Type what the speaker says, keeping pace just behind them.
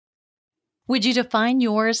Would you define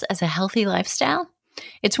yours as a healthy lifestyle?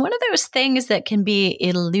 It's one of those things that can be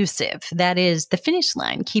elusive. That is, the finish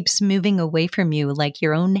line keeps moving away from you like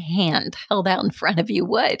your own hand held out in front of you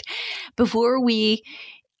would. Before we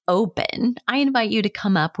open, I invite you to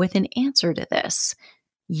come up with an answer to this.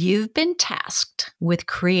 You've been tasked with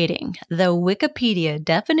creating the Wikipedia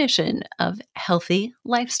definition of healthy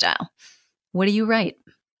lifestyle. What do you write?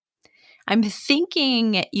 I'm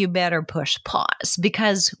thinking you better push pause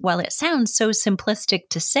because while it sounds so simplistic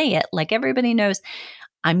to say it, like everybody knows,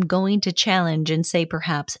 I'm going to challenge and say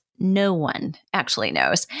perhaps no one actually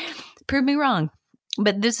knows. Prove me wrong.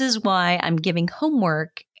 But this is why I'm giving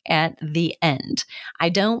homework at the end. I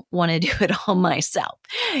don't want to do it all myself.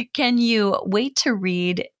 Can you wait to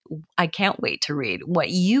read? I can't wait to read what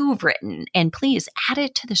you've written. And please add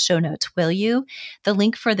it to the show notes, will you? The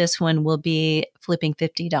link for this one will be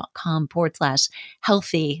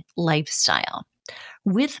flipping50.com/healthy lifestyle.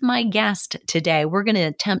 With my guest today, we're going to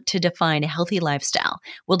attempt to define a healthy lifestyle.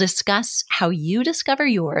 We'll discuss how you discover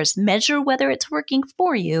yours, measure whether it's working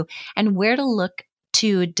for you, and where to look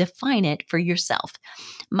to define it for yourself.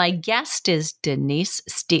 My guest is Denise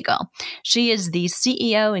Stegall. She is the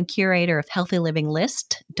CEO and curator of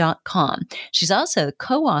HealthyLivingList.com. She's also the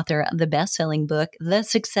co-author of the best-selling book, The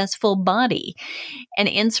Successful Body. An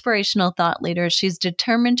inspirational thought leader, she's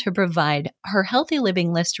determined to provide her Healthy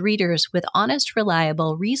Living List readers with honest,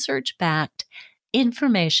 reliable, research-backed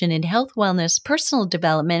information in health, wellness, personal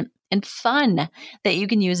development, and fun that you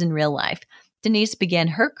can use in real life. Denise began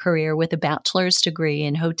her career with a bachelor's degree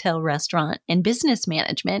in hotel, restaurant, and business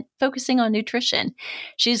management, focusing on nutrition.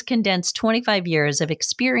 She's condensed 25 years of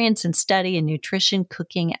experience and study in nutrition,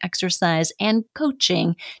 cooking, exercise, and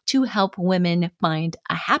coaching to help women find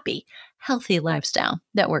a happy, healthy lifestyle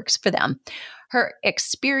that works for them. Her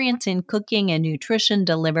experience in cooking and nutrition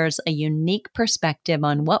delivers a unique perspective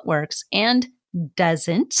on what works and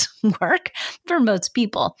doesn't work for most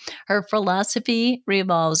people. Her philosophy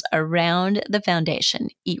revolves around the foundation: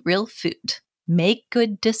 eat real food, make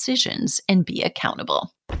good decisions, and be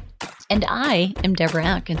accountable. And I am Deborah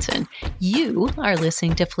Atkinson. You are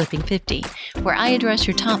listening to Flipping 50, where I address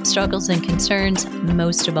your top struggles and concerns.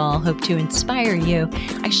 Most of all, hope to inspire you.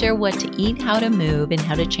 I share what to eat, how to move, and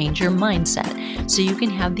how to change your mindset so you can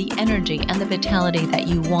have the energy and the vitality that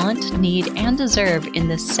you want, need, and deserve in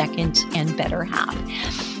the second and better half.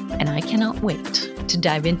 And I cannot wait to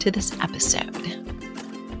dive into this episode.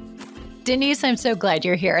 Denise, I'm so glad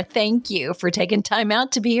you're here. Thank you for taking time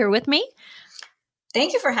out to be here with me.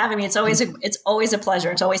 Thank you for having me. It's always a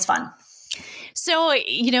pleasure. It's always fun. So,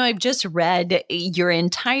 I've just read your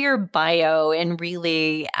entire bio, and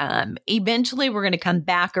really, eventually we're going to come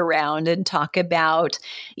back around and talk about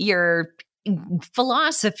your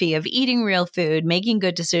philosophy of eating real food, making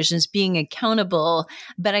good decisions, being accountable.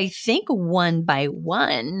 But I think one by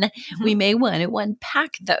one, we may want to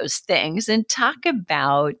unpack those things and talk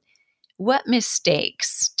about what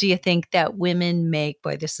mistakes do you think that women make?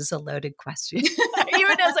 Boy, this is a loaded question.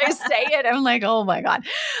 Even as I say it, I'm like, oh my God.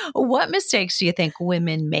 What mistakes do you think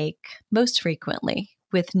women make most frequently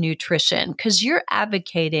with nutrition? Because you're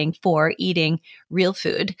advocating for eating real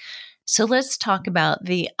food. So let's talk about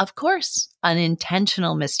of course,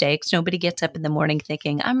 unintentional mistakes. Nobody gets up in the morning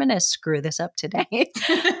thinking, I'm going to screw this up today,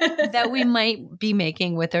 that we might be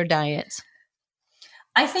making with our diets.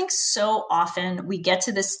 I think so often we get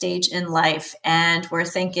to this stage in life and we're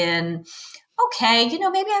thinking, okay,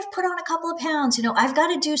 maybe I've put on a couple of pounds, I've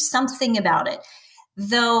got to do something about it.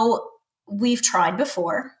 Though we've tried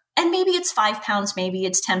before, and maybe it's 5 pounds, maybe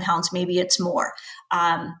it's 10 pounds, maybe it's more.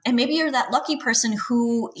 And maybe you're that lucky person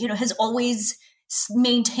who, has always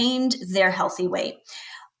maintained their healthy weight.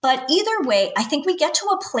 But either way, I think we get to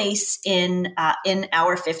a place in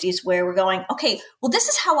our 50s where we're going, okay, well, this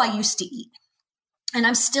is how I used to eat. And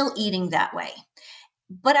I'm still eating that way.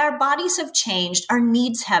 But our bodies have changed. Our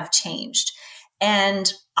needs have changed.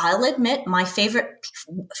 And I'll admit my favorite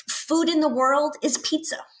food in the world is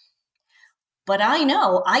pizza. But I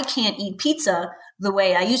know I can't eat pizza the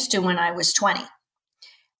way I used to when I was 20.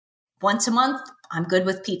 Once a month, I'm good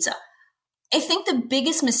with pizza. I think the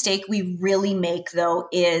biggest mistake we really make, though,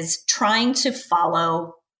 is trying to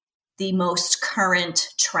follow the most current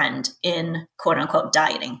trend in quote unquote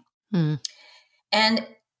dieting. And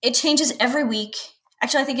it changes every week.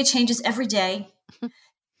 Actually, I think it changes every day,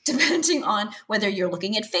 depending on whether you're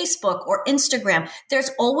looking at Facebook or Instagram.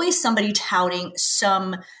 There's always somebody touting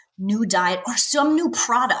some new diet or some new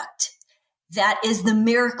product that is the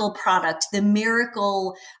miracle product, the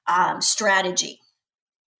miracle strategy.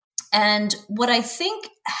 And what I think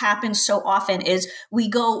happens so often is we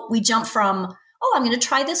jump from, oh, I'm going to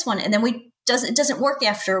try this one. And then we it doesn't work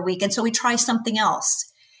after a week. And so we try something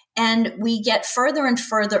else. And we get further and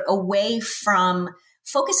further away from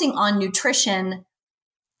focusing on nutrition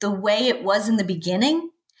the way it was in the beginning.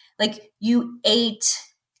 Like you ate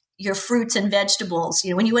your fruits and vegetables,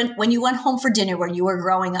 when you went home for dinner when you were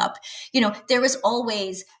growing up, there was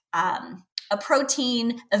always a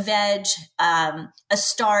protein, a veg, a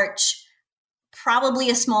starch, probably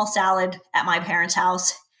a small salad at my parents'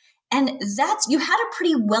 house. And you had a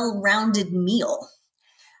pretty well-rounded meal.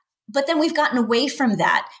 But then we've gotten away from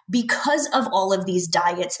that because of all of these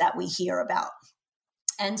diets that we hear about.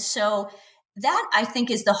 And so that, I think,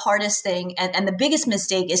 is the hardest thing. And the biggest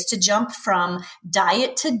mistake is to jump from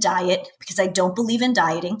diet to diet, because I don't believe in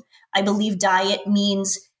dieting. I believe diet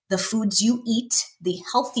means the foods you eat, the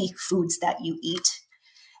healthy foods that you eat.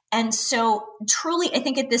 And so truly, I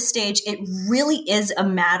think at this stage, it really is a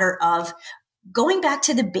matter of going back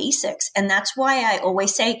to the basics. And that's why I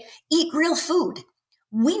always say, eat real food.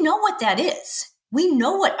 We know what that is. We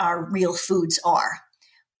know what our real foods are.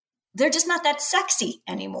 They're just not that sexy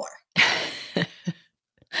anymore.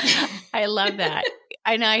 I love that.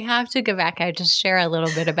 And I have to go back. I just share a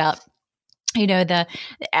little bit about,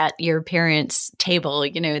 at your parents' table,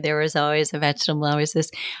 there was always a vegetable, always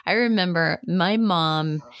this. I remember my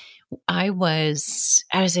mom, I was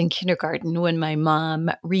in kindergarten when my mom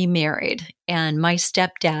remarried, and my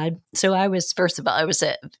stepdad. So I was, first of all, I was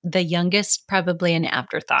the youngest, probably an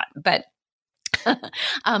afterthought, but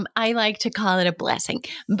I like to call it a blessing.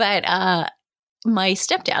 But my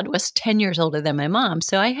stepdad was 10 years older than my mom.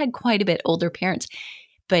 So I had quite a bit older parents,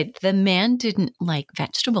 but the man didn't like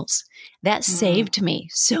vegetables. That saved me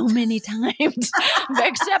so many times,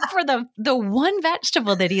 except for the one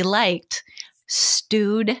vegetable that he liked,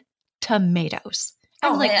 stewed tomatoes.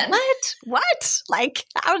 I'm like, man. what? Like,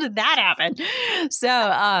 how did that happen? So,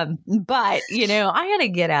 but, I had to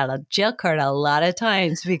get out of jail card a lot of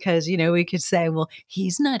times because, we could say, well,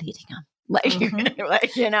 he's not eating them.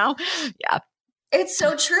 Like, yeah. It's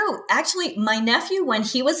so true. Actually, my nephew, when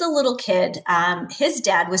he was a little kid, his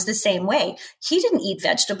dad was the same way. He didn't eat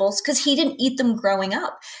vegetables because he didn't eat them growing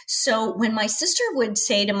up. So when my sister would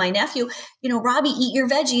say to my nephew, Robbie, eat your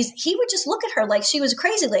veggies, he would just look at her like she was a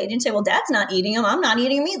crazy lady and say, well, Dad's not eating them. I'm not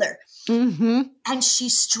eating them either. Mm-hmm. And she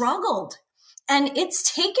struggled. And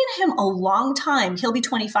it's taken him a long time. He'll be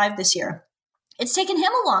 25 this year. It's taken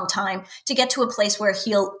him a long time to get to a place where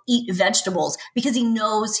he'll eat vegetables because he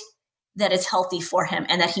knows that it's healthy for him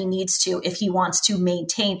and that he needs to if he wants to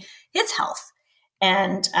maintain his health.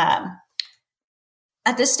 And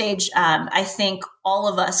at this stage, I think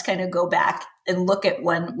all of us kind of go back and look at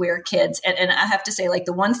when we're kids. And I have to say, like,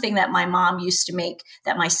 the one thing that my mom used to make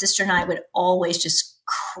that my sister and I would always just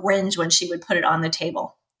cringe when she would put it on the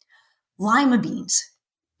table, lima beans.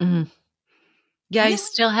 Mm. Yeah, I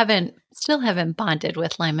still haven't bonded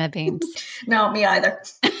with lima beans. No, me either.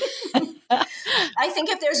 I think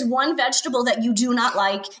if there's one vegetable that you do not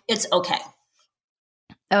like, it's okay.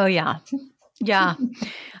 Oh, yeah. Yeah.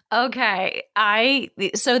 Okay.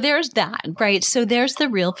 So there's that, right? So there's the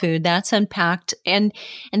real food that's unpacked. And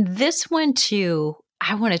this one too,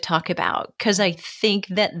 I want to talk about because I think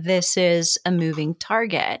that this is a moving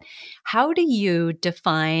target. How do you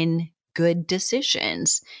define good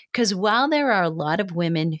decisions? Because while there are a lot of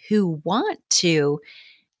women who want to,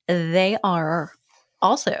 they are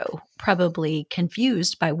also probably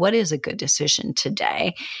confused by what is a good decision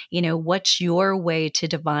today. What's your way to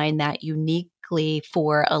define that uniquely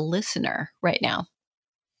for a listener right now?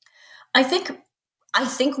 I think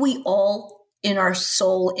we all in our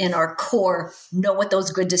soul, in our core, know what those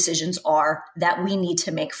good decisions are that we need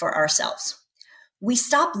to make for ourselves. We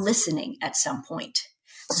stop listening at some point.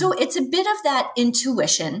 So it's a bit of that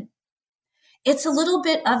intuition. It's a little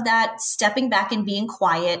bit of that stepping back and being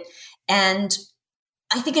quiet. And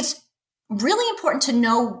I think it's really important to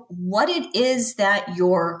know what it is that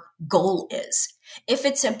your goal is. If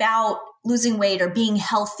it's about losing weight or being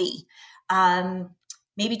healthy,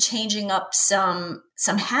 maybe changing up some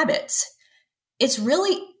habits, it's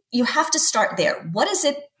really, you have to start there. What is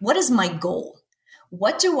it? What is my goal?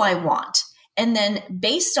 What do I want? And then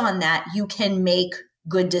based on that, you can make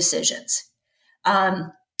good decisions.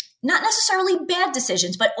 Not necessarily bad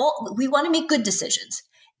decisions, but we want to make good decisions.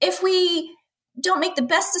 If we don't make the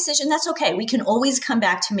best decision, that's okay. We can always come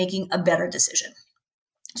back to making a better decision.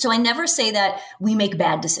 So I never say that we make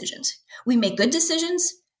bad decisions. We make good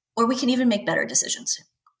decisions, or we can even make better decisions.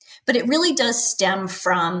 But it really does stem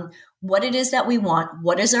from what it is that we want,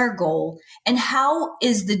 what is our goal, and how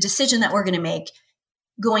is the decision that we're going to make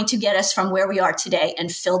going to get us from where we are today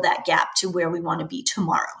and fill that gap to where we want to be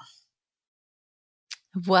tomorrow.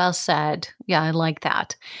 Well said. Yeah, I like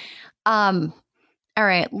that. Um, all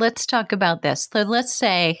right, let's talk about this. So let's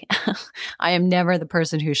say I am never the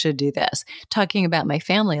person who should do this. Talking about my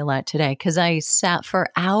family a lot today because I sat for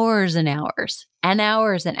hours and hours and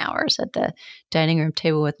hours and hours at the dining room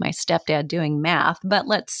table with my stepdad doing math. But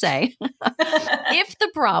let's say if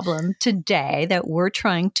the problem today that we're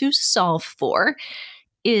trying to solve for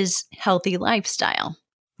is healthy lifestyle,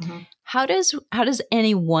 Mm-hmm. how does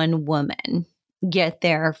any one woman get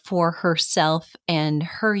there for herself and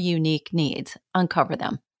her unique needs? Uncover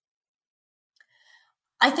them.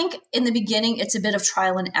 I think in the beginning, it's a bit of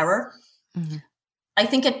trial and error. Mm-hmm. I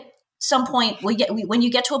think at some point, when you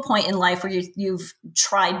get to a point in life where you've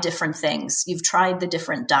tried different things, you've tried the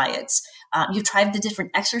different diets, you've tried the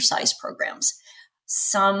different exercise programs.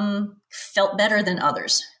 Some felt better than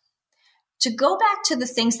others. To go back to the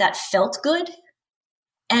things that felt good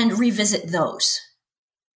and revisit those.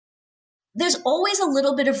 There's always a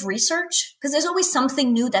little bit of research because there's always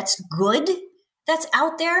something new that's good that's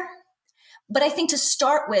out there. But I think to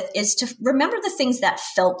start with is to remember the things that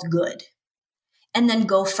felt good and then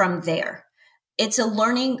go from there. It's a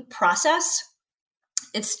learning process.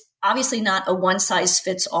 It's obviously not a one size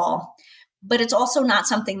fits all, but it's also not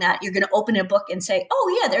something that you're going to open a book and say,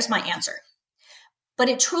 oh yeah, there's my answer. But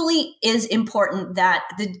it truly is important that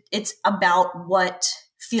it's about what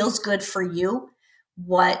feels good for you,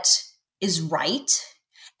 what is right,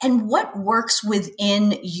 and what works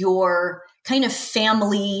within your kind of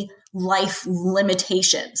family life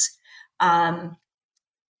limitations. I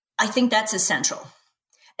think that's essential.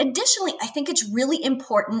 Additionally, I think it's really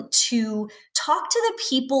important to talk to the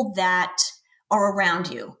people that are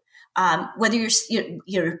around you. Whether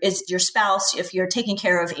it's your spouse, if you're taking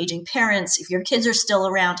care of aging parents, if your kids are still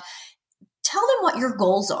around, tell them what your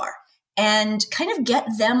goals are and kind of get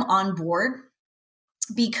them on board,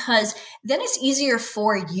 because then it's easier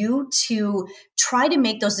for you to try to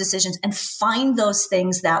make those decisions and find those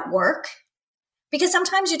things that work. Because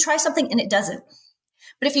sometimes you try something and it doesn't.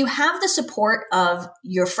 But if you have the support of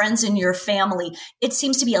your friends and your family, it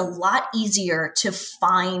seems to be a lot easier to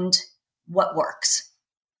find what works.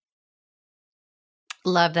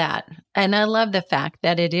 Love that. And I love the fact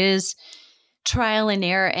that it is trial and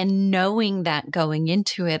error, and knowing that going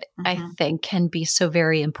into it, I think can be so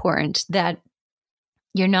very important, that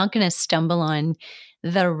you're not going to stumble on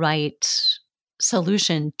the right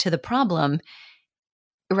solution to the problem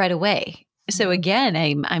right away. So again,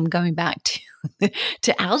 I'm going back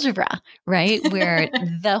to algebra, right? Where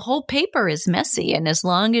the whole paper is messy. And as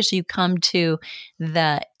long as you come to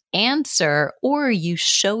the answer or you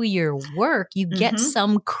show your work, you get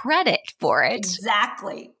some credit for it.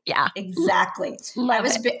 Exactly. Yeah. Exactly.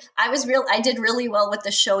 I did really well with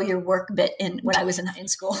the show your work bit when I was in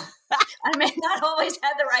school. I may not always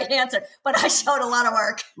have the right answer, but I showed a lot of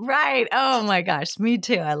work. Right. Oh my gosh. Me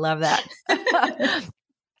too. I love that.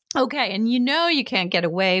 Okay. And you can't get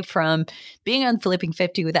away from being on Flipping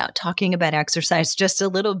 50 without talking about exercise just a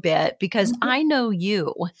little bit, because I know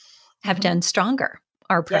you have done Stronger,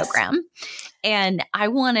 our program. Yes. And I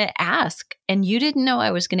want to ask, and you didn't know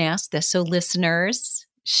I was going to ask this. So listeners,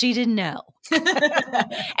 she didn't know.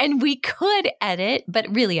 And we could edit, but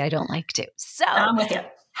really I don't like to. So I'm with you.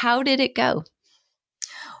 How did it go?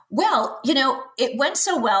 Well, it went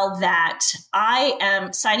so well that I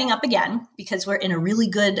am signing up again because we're in a really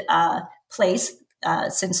good place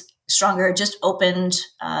since Stronger just opened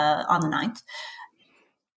on the 9th.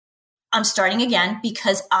 I'm starting again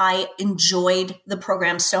because I enjoyed the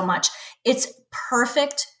program so much. It's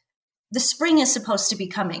perfect. The spring is supposed to be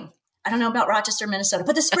coming. I don't know about Rochester, Minnesota,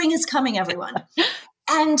 but the spring is coming, everyone.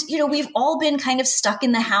 And, we've all been kind of stuck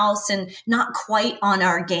in the house and not quite on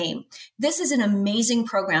our game. This is an amazing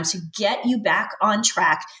program to get you back on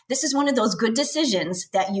track. This is one of those good decisions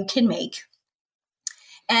that you can make.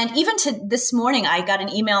 And even to this morning, I got an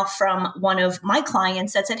email from one of my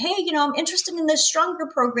clients that said, hey, I'm interested in this Stronger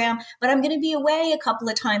program, but I'm going to be away a couple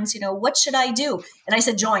of times. What should I do? And I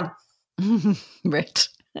said, join. Right.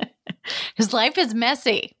 Because life is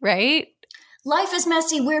messy, right? Life is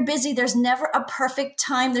messy. We're busy. There's never a perfect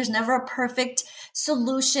time. There's never a perfect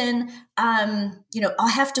solution. I'll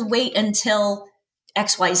have to wait until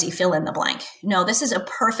XYZ, fill in the blank. No, this is a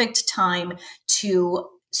perfect time to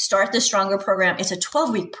start the Stronger program. It's a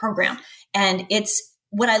 12-week program. And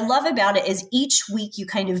what I love about it is each week you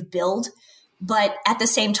kind of build, but at the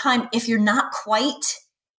same time, if you're not quite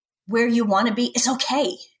where you want to be, it's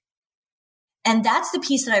okay. And that's the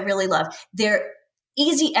piece that I really love. They're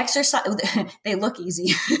easy exercise. They look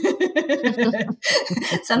easy.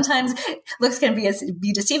 Sometimes looks can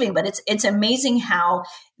be deceiving, but it's amazing how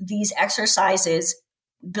these exercises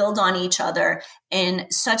build on each other in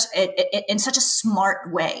such a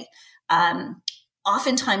smart way.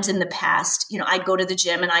 Oftentimes in the past, I'd go to the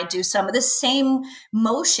gym and I'd do some of the same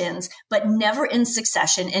motions, but never in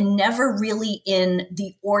succession and never really in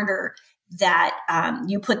the order that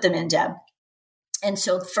you put them in, Deb. And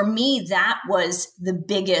so for me, that was the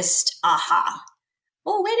biggest aha.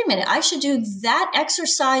 Oh, wait a minute. I should do that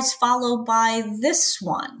exercise followed by this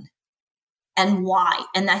one. And why?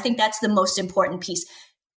 And I think that's the most important piece.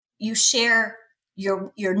 You share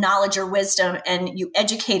your knowledge or wisdom and you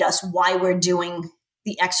educate us why we're doing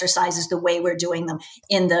the exercises the way we're doing them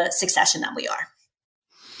in the succession that we are.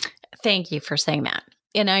 Thank you for saying that.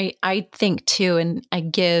 And I think too, and I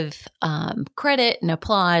give credit and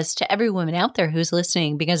applause to every woman out there who's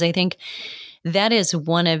listening, because I think that is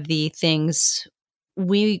one of the things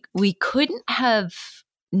we couldn't have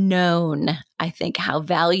known, I think, how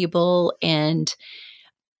valuable and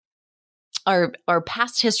our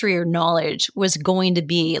past history or knowledge was going to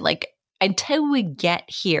be, like, until we get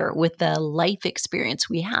here with the life experience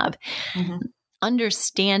we have,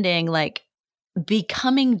 understanding, like,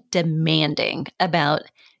 becoming demanding about,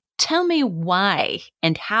 tell me why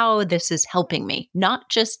and how this is helping me, not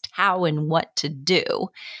just how and what to do,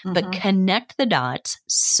 but connect the dots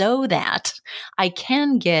so that I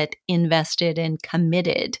can get invested and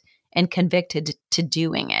committed and convicted to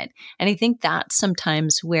doing it. And I think that's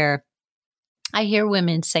sometimes where I hear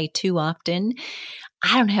women say too often,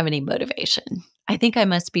 I don't have any motivation. I think I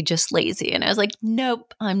must be just lazy. And I was like,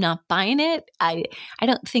 nope, I'm not buying it. I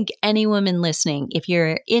don't think any woman listening, if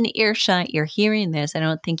you're in earshot, you're hearing this, I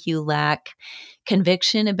don't think you lack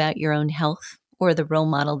conviction about your own health or the role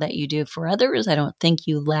model that you do for others. I don't think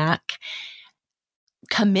you lack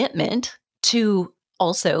commitment to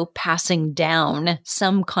also passing down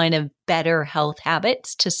some kind of better health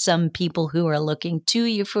habits to some people who are looking to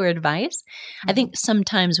you for advice. I think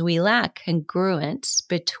sometimes we lack congruence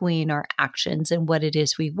between our actions and what it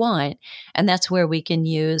is we want. And that's where we can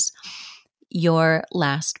use your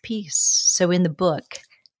last piece. So in the book,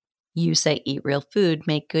 you say, eat real food,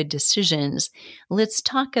 make good decisions. Let's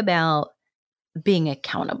talk about being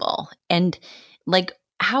accountable. And, like,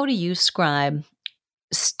 how do you describe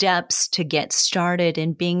steps to get started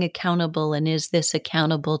in being accountable? And is this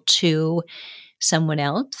accountable to someone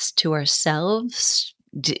else, to ourselves?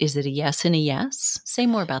 Is it a yes and a yes? Say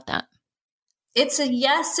more about that. It's a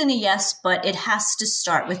yes and a yes, but it has to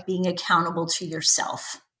start with being accountable to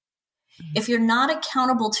yourself. If you're not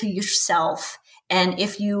accountable to yourself, and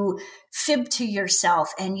if you fib to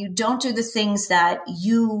yourself and you don't do the things that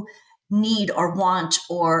you need or want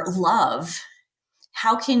or love,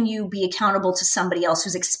 how can you be accountable to somebody else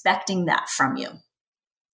who's expecting that from you?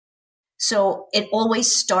 So it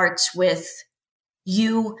always starts with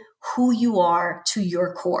you, who you are to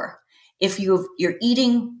your core. If you're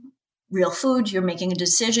eating real food, you're making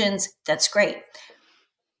decisions, that's great.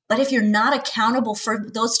 But if you're not accountable for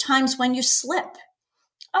those times when you slip,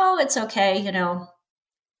 oh, it's okay,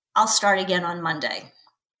 I'll start again on Monday.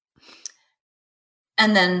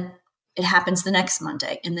 And then it happens the next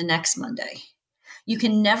Monday and the next Monday. You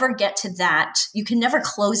can never get to that. You can never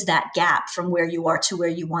close that gap from where you are to where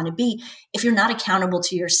you want to be if you're not accountable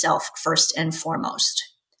to yourself first and foremost.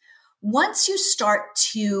 Once you start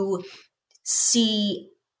to see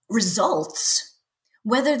results,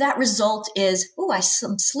 whether that result is, oh,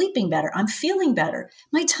 I'm sleeping better, I'm feeling better,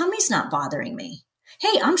 my tummy's not bothering me,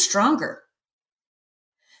 hey, I'm stronger.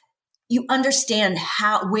 You understand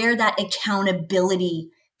where that accountability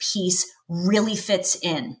piece really fits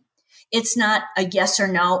in. It's not a yes or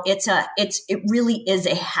no. It really is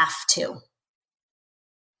a have to.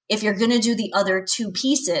 If you're going to do the other two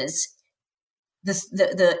pieces,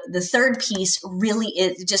 the third piece really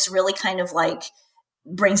is just really kind of like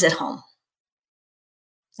brings it home.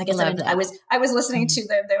 I guess I was listening to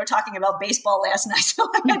them. They were talking about baseball last night. So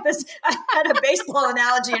I had a baseball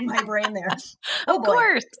analogy in my brain there. Oh, of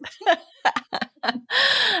course.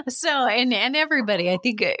 So, and everybody, I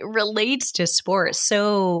think, it relates to sports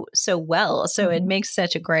so well. So it makes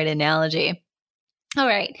such a great analogy. All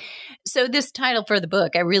right. So this title for the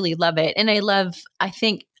book, I really love it. And I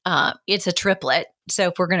think it's a triplet. So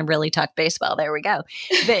if we're going to really talk baseball, there we go.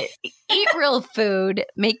 But eat real food,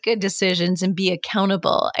 make good decisions, and be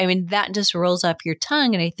accountable. I mean, that just rolls off your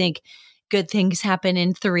tongue. And I think good things happen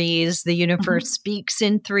in threes. The universe speaks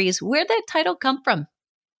in threes. Where'd that title come from?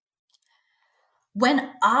 When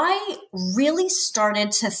I really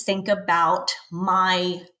started to think about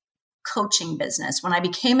my coaching business, when I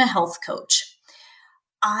became a health coach,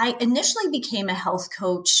 I initially became a health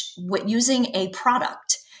coach using a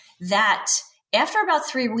product that after about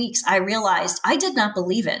 3 weeks, I realized I did not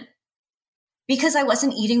believe in because I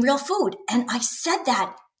wasn't eating real food. And I said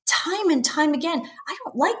that time and time again, I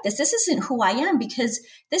don't like this. This isn't who I am, because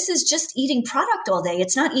this is just eating product all day.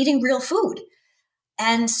 It's not eating real food.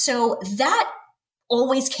 And so that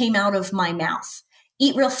always came out of my mouth.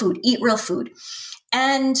 Eat real food, eat real food.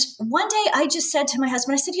 And one day I just said to my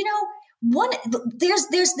husband, I said,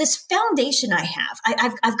 there's this foundation I have.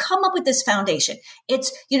 I've come up with this foundation.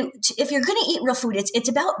 It's, if you're going to eat real food, it's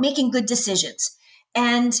about making good decisions.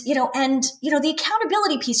 And the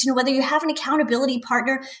accountability piece, whether you have an accountability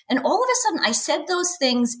partner. And all of a sudden I said those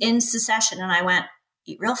things in succession, and I went,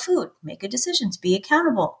 eat real food, make good decisions, be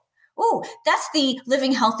accountable. Oh, that's the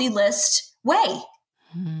Living Healthy List way.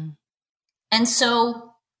 Mm-hmm. And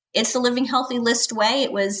so it's the Living Healthy List way.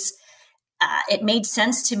 It was, it made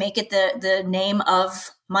sense to make it the name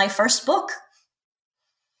of my first book.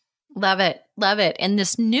 Love it. Love it. And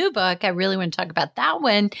this new book, I really want to talk about that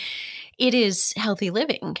one. It is Healthy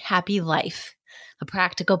Living, Happy Life, a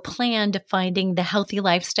practical plan to finding the healthy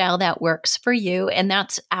lifestyle that works for you. And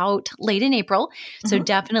that's out late in April. So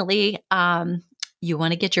definitely, you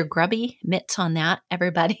want to get your grubby mitts on that,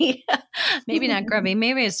 everybody. Maybe not grubby.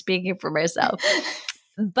 Maybe I'm speaking for myself.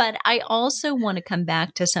 But I also want to come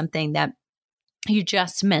back to something that you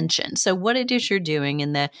just mentioned. So what it is you're doing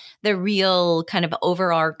in the real kind of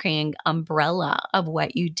overarching umbrella of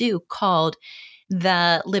what you do, called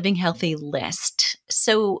the Living Healthy List.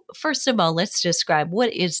 So first of all, let's describe,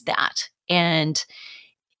 what is that? And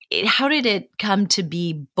how did it come to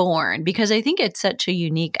be born? Because I think it's such a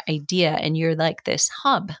unique idea, and you're like this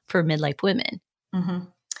hub for midlife women. Mm-hmm.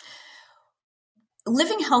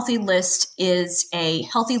 Living Healthy List is a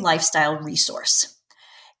healthy lifestyle resource.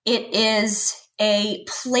 It is a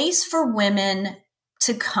place for women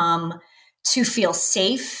to come to feel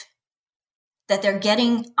safe, that they're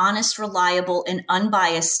getting honest, reliable, and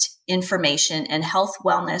unbiased information and health,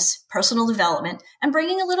 wellness, personal development, and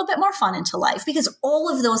bringing a little bit more fun into life, because all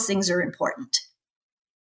of those things are important.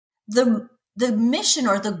 The mission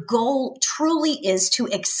or the goal truly is to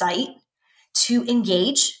excite, to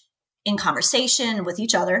engage in conversation with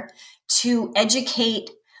each other, to educate,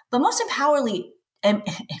 but most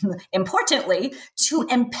importantly, to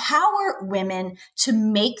empower women to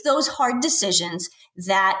make those hard decisions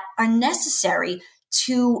that are necessary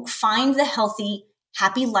to find the healthy,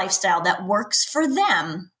 happy lifestyle that works for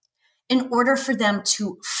them in order for them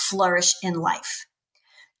to flourish in life.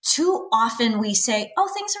 Too often we say, oh,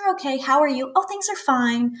 things are okay. How are you? Oh, things are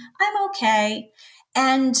fine. I'm okay.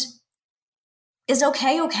 And is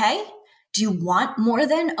okay okay? Do you want more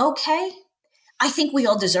than okay? I think we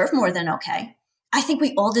all deserve more than okay. I think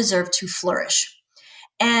we all deserve to flourish.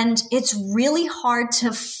 And it's really hard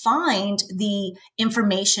to find the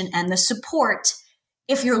information and the support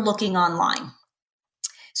if you're looking online.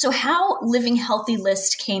 So how Living Healthy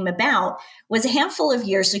List came about was a handful of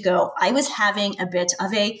years ago. I was having a bit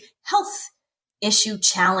of a health issue,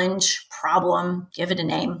 challenge, problem, give it a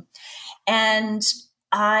name. And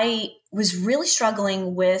I was really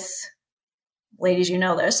struggling with, ladies, you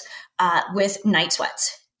know this, with night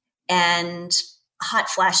sweats and hot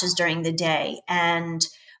flashes during the day and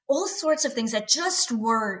all sorts of things that just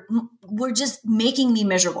were just making me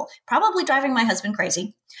miserable, probably driving my husband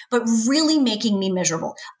crazy, but really making me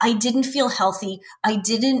miserable. I didn't feel healthy. I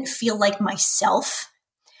didn't feel like myself.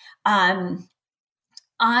 I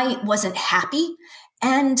wasn't happy,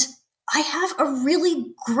 and I have a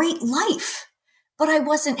really great life, but I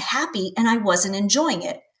wasn't happy and I wasn't enjoying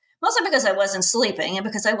it. Mostly because I wasn't sleeping, and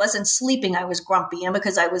because I wasn't sleeping, I was grumpy, and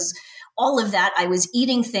because I was all of that, I was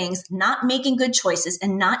eating things, not making good choices,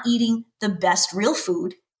 and not eating the best real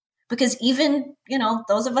food. Because even,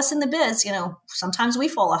 those of us in the biz, sometimes we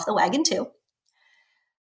fall off the wagon too.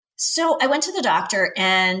 So I went to the doctor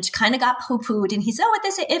and kind of got poo-pooed, and he said,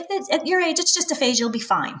 at your age, it's just a phase, you'll be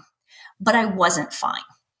fine. But I wasn't fine.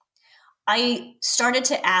 I started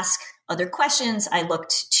to ask other questions. I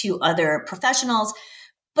looked to other professionals.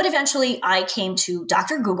 But eventually I came to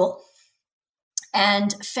Dr. Google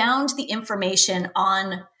and found the information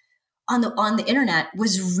on the internet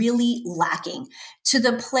was really lacking to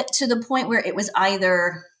the point where it was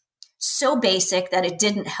either so basic that it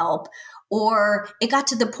didn't help, or it got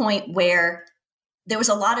to the point where there was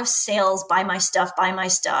a lot of sales, buy my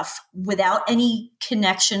stuff, without any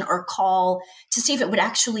connection or call to see if it would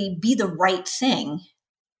actually be the right thing.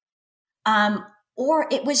 Or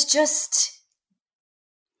it was just,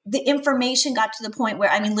 the information got to the point where,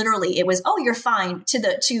 literally it was, oh, you're fine,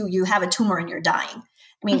 to you have a tumor and you're dying.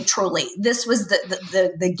 Truly, this was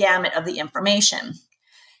the gamut of the information.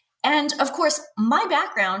 And of course, my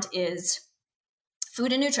background is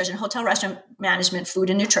food and nutrition, hotel restaurant management, food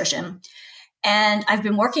and nutrition. And I've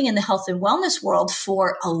been working in the health and wellness world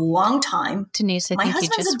for a long time. Denise, my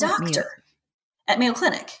husband's a doctor at Mayo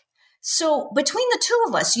Clinic. So between the two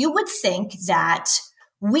of us, you would think that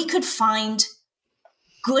we could find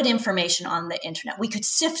good information on the internet. We could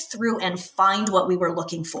sift through and find what we were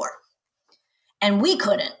looking for. And we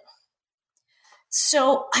couldn't.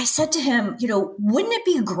 So I said to him, wouldn't it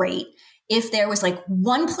be great if there was like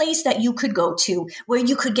one place that you could go to where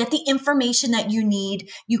you could get the information that you need,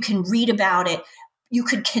 you can read about it, you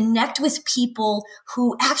could connect with people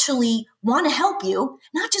who actually want to help you,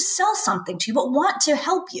 not just sell something to you, but want to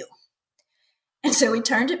help you. And so he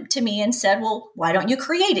turned to me and said, well, why don't you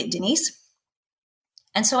create it, Denise?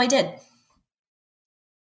 And so I did.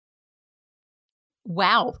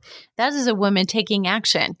 Wow. That is a woman taking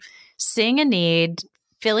action, seeing a need,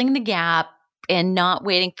 filling the gap, and not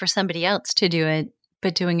waiting for somebody else to do it,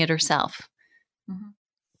 but doing it herself. Mm-hmm.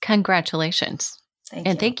 Congratulations.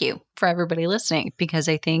 Thank you for everybody listening, because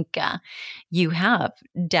I think you have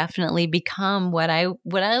definitely become what I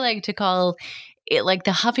like to call it, like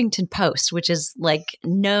the Huffington Post, which is like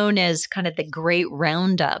known as kind of the great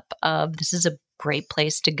roundup of this is a great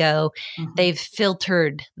place to go. Mm-hmm. They've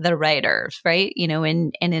filtered the writers, right?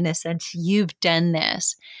 And in a sense, you've done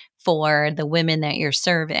this for the women that you're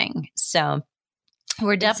serving. So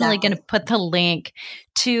we're definitely going to put the link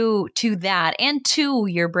to that and to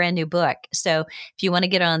your brand new book. So if you want to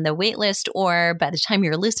get on the wait list, or by the time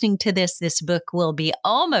you're listening to this book will be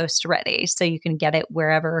almost ready. So you can get it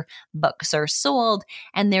wherever books are sold.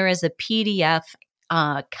 And there is a PDF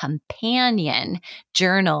companion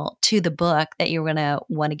journal to the book that you're going to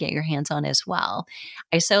want to get your hands on as well.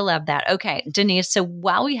 I so love that. Okay, Denise, so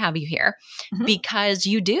while we have you here, mm-hmm. because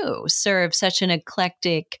you do serve such an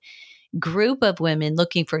eclectic group of women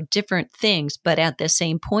looking for different things, but at the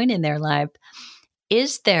same point in their life,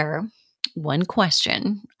 is there one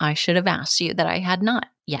question I should have asked you that I had not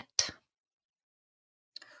yet?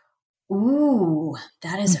 Ooh,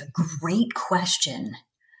 that is a great question.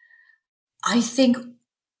 I think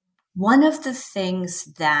one of the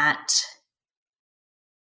things that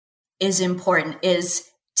is important is,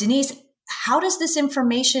 Denise, how does this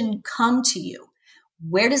information come to you?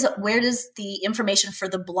 Where does the information for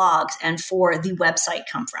the blogs and for the website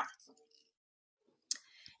come from?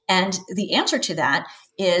 And the answer to that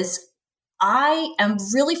is, I am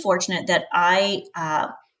really fortunate that I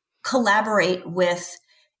collaborate with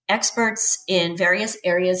experts in various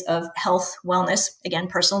areas of health, wellness, again,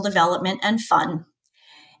 personal development and fun.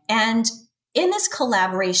 And in this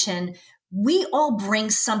collaboration, we all bring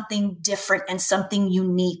something different and something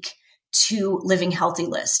unique to Living Healthy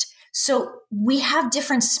List. So we have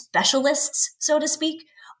different specialists, so to speak,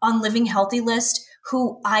 on Living Healthy List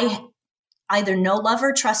who I either know, love,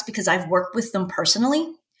 or trust because I've worked with them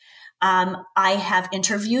personally. I have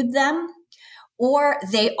interviewed them, or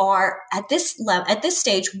they are at this level, at this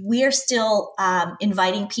stage, we're still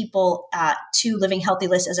inviting people to Living Healthy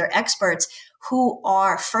List as our experts who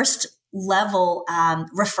are first level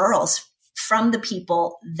referrals from the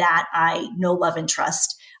people that I know, love, and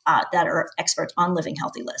trust that are experts on Living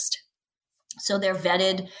Healthy List. So they're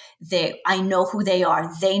vetted. I know who they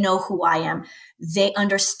are. They know who I am. They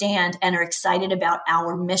understand and are excited about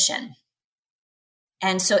our mission.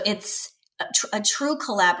 And so it's a true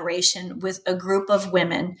collaboration with a group of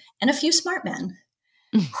women and a few smart men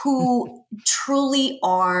who truly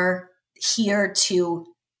are here to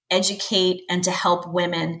educate and to help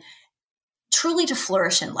women truly to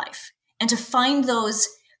flourish in life and to find the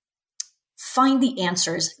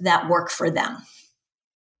answers that work for them.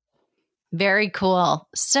 Very cool.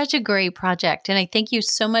 Such a great project. And I thank you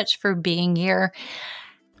so much for being here.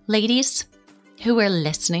 Ladies who are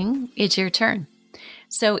listening, it's your turn.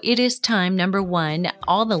 So it is time, number one,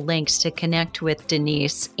 all the links to connect with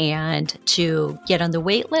Denise and to get on the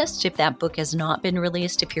wait list if that book has not been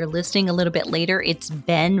released. If you're listening a little bit later, it's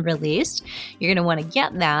been released. You're going to want to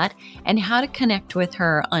get that, and how to connect with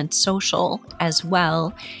her on social as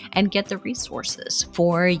well and get the resources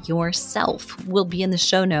for yourself will be in the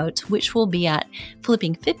show notes, which will be at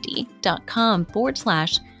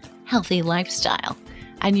flipping50.com/healthy lifestyle.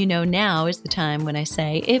 And now is the time when I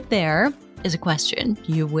say, if there is a question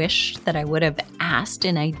you wish that I would have asked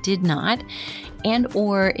and I did not, and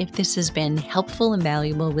or if this has been helpful and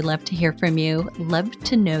valuable, we'd love to hear from you. Love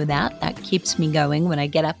to know that. That keeps me going when I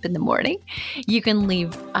get up in the morning. You can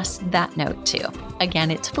leave us that note too. Again,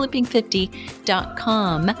 it's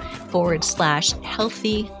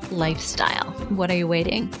flipping50.com/healthy lifestyle. What are you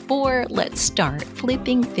waiting for? Let's start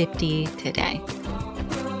flipping 50 today.